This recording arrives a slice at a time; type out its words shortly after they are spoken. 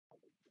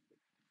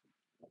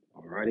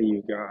Alrighty,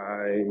 you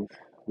guys.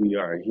 We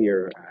are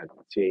here at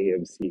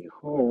JMC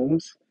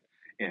Homes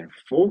in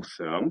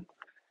Folsom,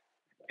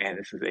 and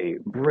this is a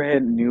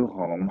brand new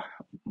home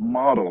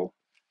model,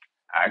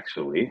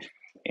 actually,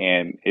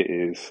 and it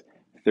is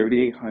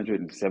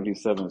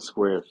 3,877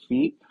 square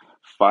feet,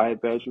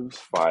 5 bedrooms,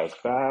 5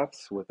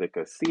 baths with a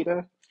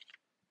casita.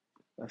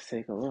 Let's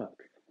take a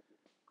look,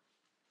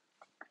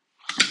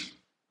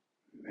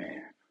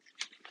 man.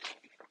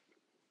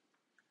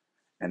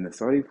 And the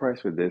starting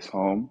price for this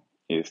home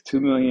is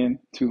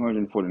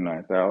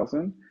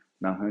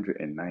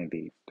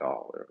 $2,249,990,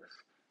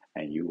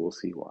 and you will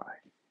see why.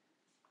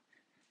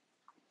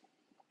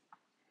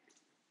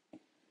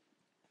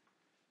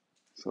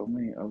 So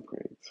many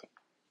upgrades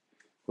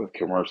with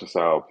commercial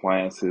style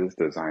appliances,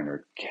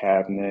 designer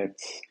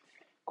cabinets,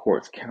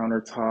 quartz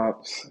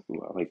countertops.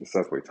 Ooh, I like the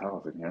subway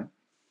tiles in here.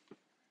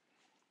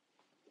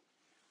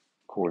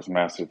 Quartz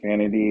master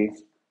vanity,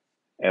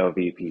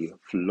 LVP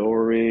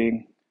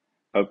flooring,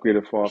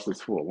 upgraded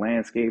faucets, full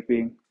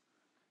landscaping.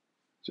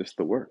 Just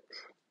the works.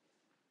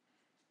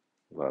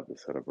 Love the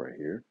setup right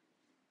here.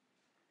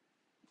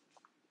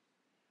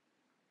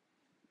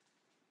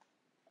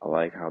 I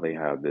like how they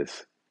have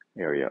this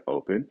area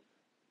open,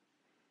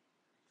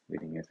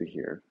 leading into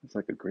here. It's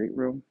like a great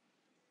room.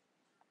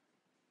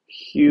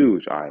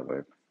 Huge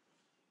island.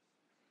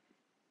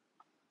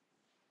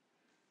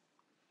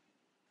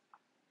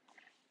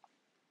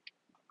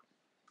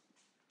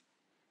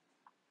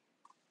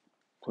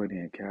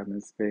 Plenty of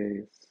cabinet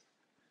space.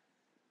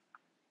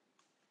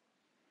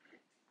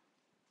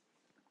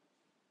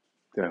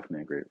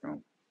 Definitely a great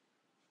room.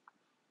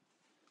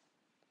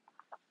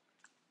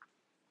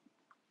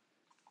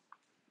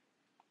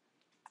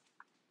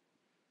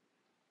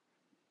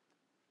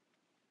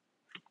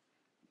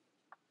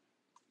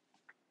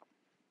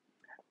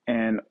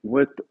 And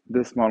with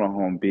this model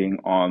home being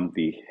on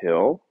the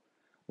hill,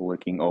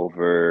 looking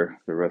over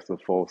the rest of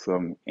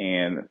Folsom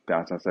and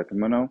downtown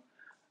Sacramento,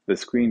 the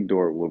screen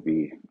door will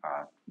be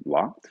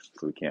locked,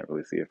 so we can't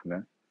really see it from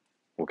there.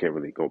 We can't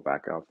really go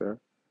back out there.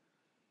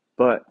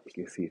 But you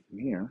can see from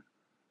here,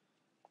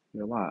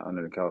 there's a lot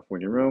under the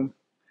California room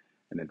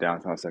and the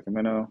downtown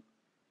Sacramento,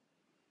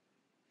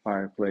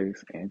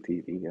 fireplace, and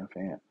TV and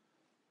fan.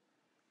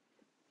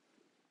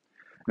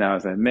 Now,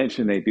 as I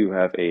mentioned, they do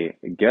have a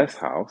guest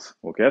house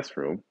or guest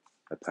room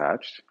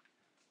attached.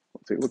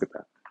 Let's take a look at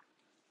that.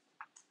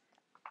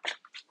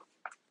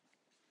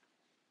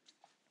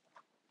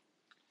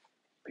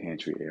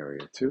 Pantry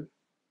area too.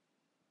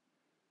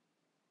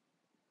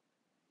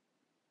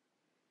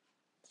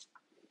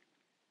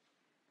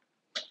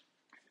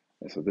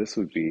 And so this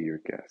would be your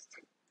guest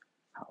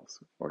house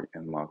or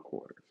in-law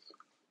quarters.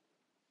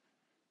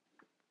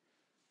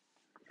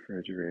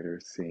 Refrigerator,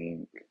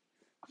 sink,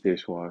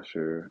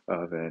 dishwasher,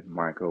 oven,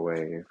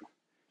 microwave,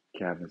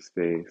 cabinet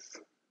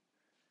space,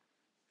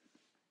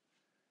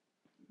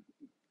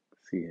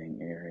 seating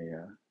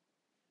area,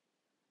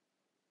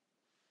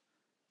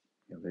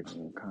 your living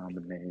room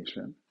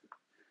combination.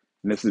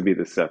 And this would be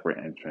the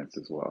separate entrance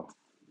as well.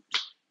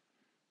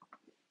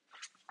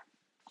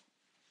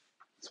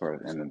 As far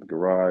as and then the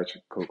garage,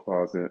 coat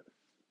closet.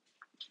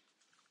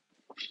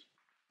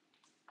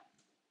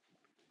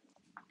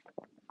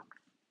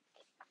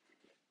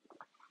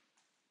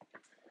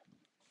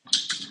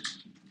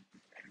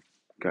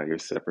 Got your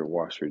separate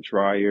washer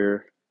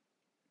dryer.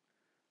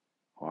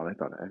 Oh, they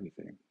thought of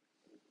everything.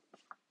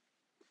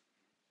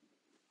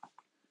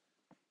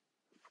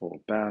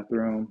 Full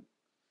bathroom.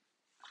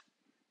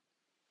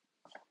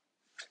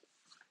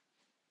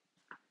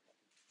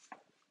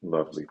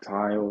 Lovely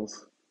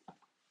tiles.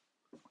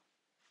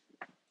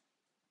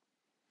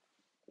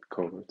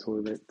 Kohler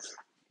toilets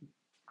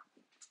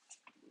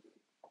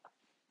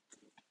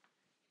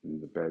in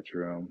the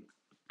bedroom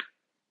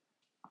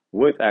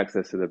with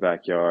access to the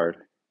backyard.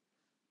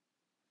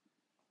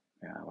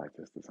 Yeah, I like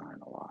this design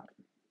a lot.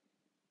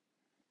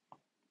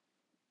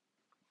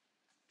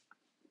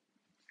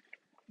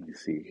 You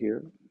see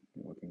here,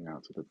 looking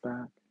out to the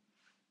back,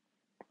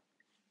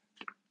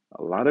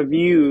 a lot of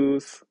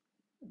views.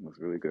 It looks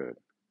really good.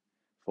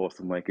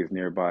 Folsom Lake is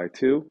nearby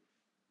too.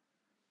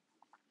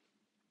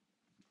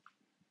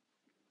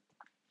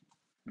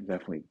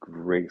 Definitely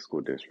great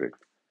school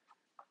district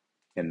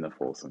in the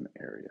Folsom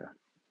area.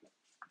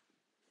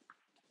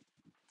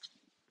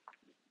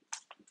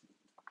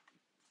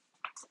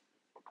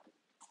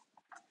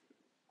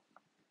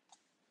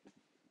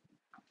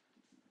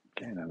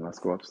 Okay, then let's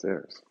go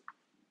upstairs.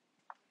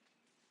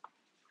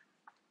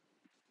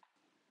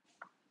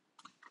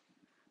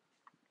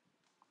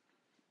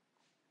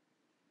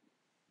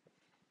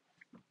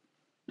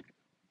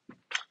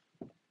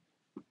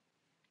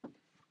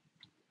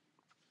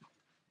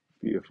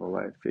 Beautiful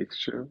light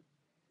fixture.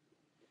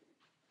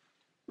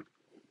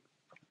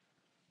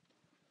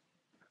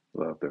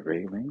 Love the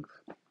railings.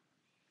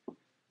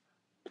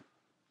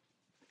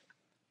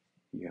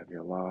 You have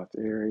your loft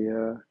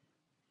area.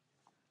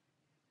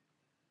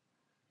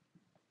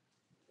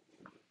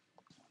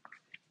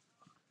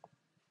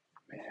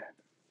 Man,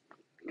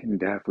 you can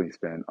definitely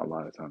spend a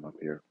lot of time up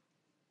here.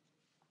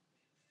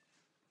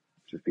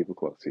 just people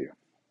close to you.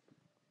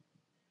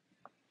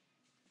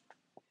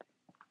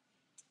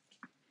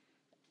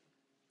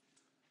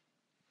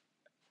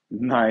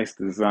 Nice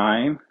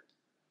design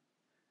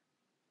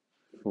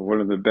for one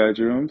of the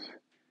bedrooms,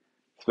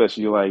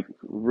 especially like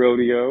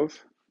rodeos.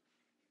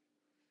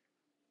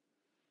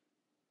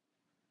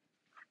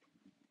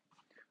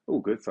 Oh,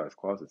 good sized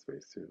closet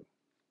space too.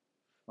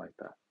 Like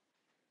that.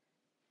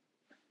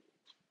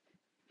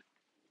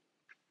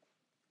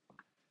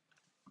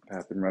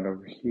 Bathroom right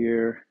over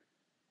here.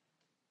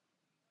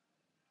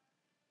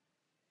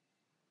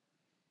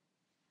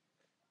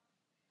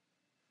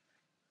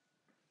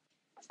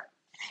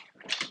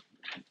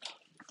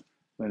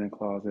 Linen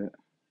closet.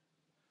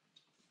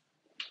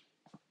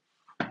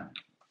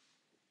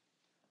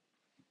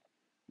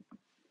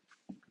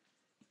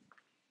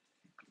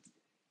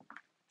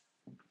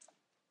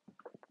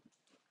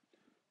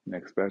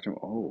 Next bedroom.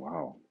 Oh,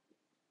 wow.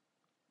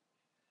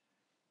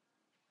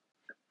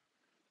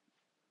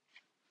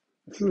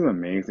 This is an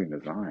amazing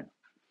design.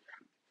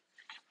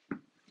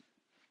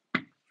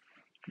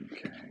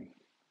 Okay. And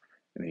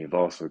then you've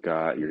also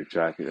got your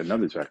jacket,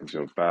 another jacket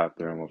Jill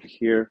bathroom over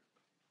here.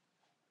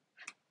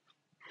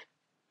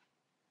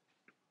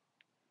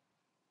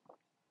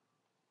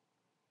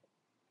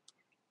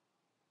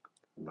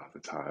 Love the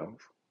tiles.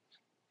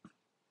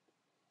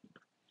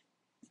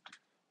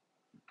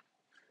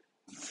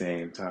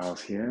 Same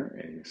tiles here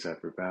in your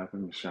separate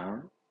bathroom,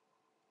 shower.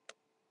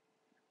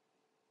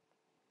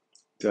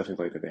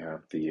 Definitely like that they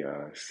have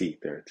the seat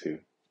there too.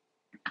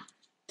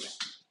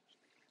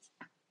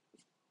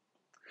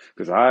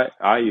 Because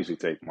I usually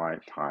take my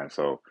time,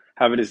 so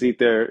having a seat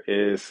there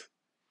is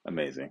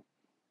amazing.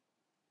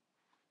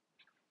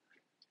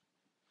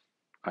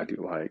 I do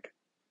like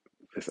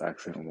this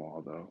accent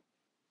wall though.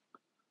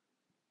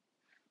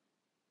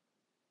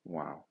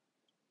 Wow.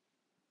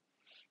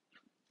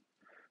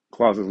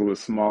 Closet's a little bit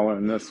smaller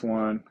in this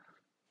one.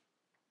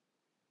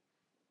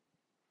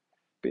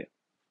 But yeah,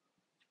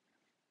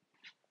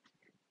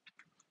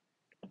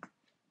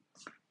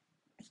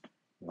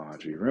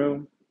 laundry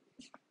room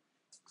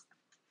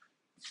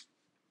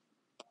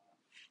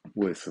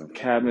with some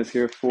cabinets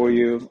here for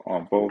you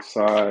on both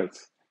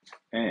sides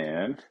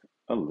and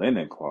a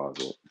linen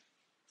closet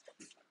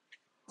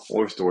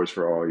or storage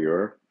for all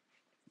your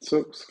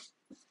soaps,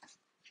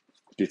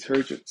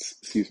 detergents,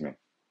 excuse me.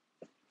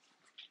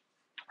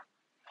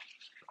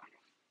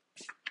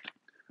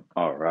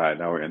 All right,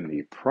 now we're in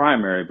the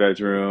primary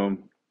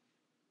bedroom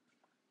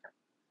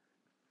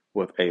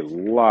with a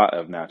lot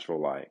of natural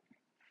light.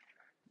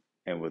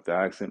 And with the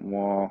accent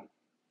wall,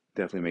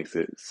 definitely makes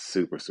it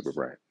super, super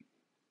bright.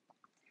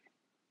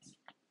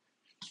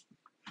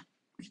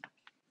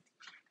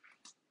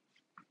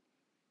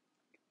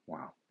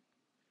 Wow.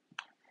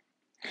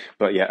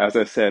 But yeah, as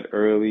I said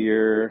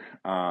earlier,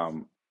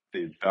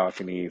 the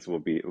balconies will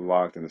be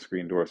locked and the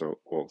screen doors are,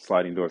 well,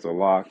 sliding doors are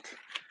locked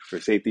for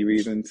safety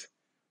reasons.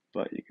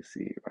 But you can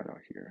see right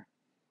out here,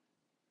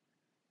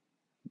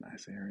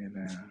 nice area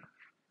there.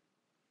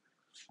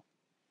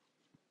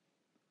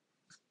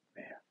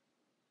 Man,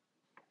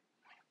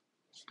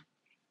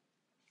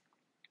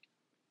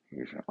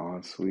 here's your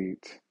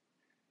ensuite,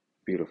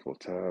 beautiful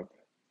tub,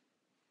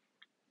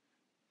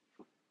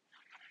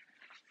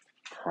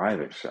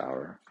 private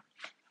shower.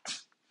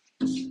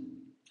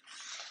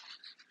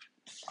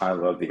 I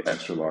love the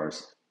extra large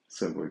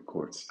silver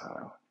quartz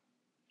tile.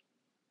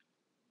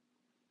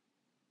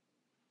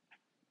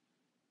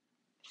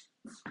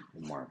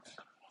 Marble.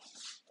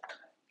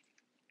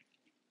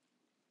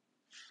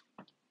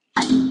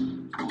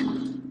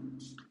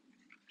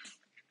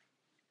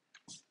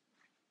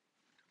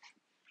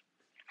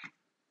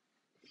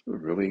 It's a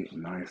really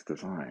nice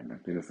design. I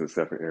think this is a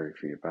separate area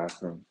for your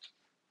bathroom.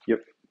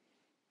 Yep.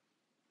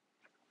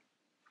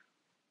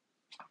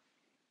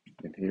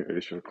 And here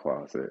is your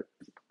closet.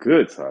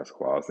 Good size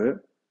closet.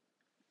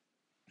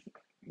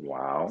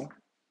 Wow.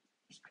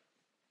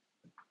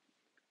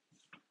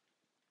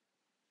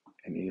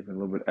 And even a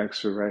little bit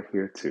extra right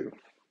here too.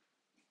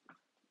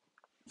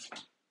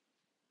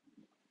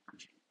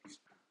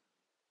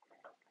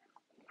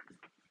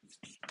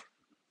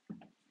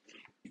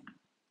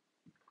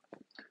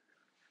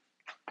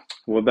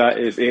 Well, that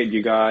is it,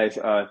 you guys.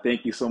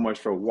 Thank you so much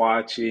for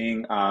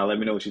watching. Let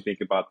me know what you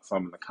think about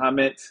some in the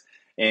comments.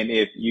 And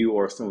if you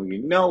or someone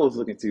you know is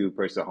looking to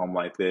purchase a home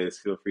like this,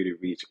 feel free to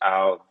reach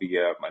out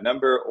via my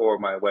number or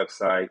my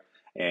website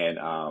and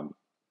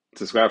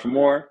subscribe for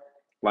more.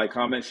 Like,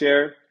 comment,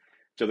 share.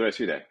 Enjoy the rest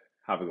of your day.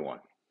 Have a good one.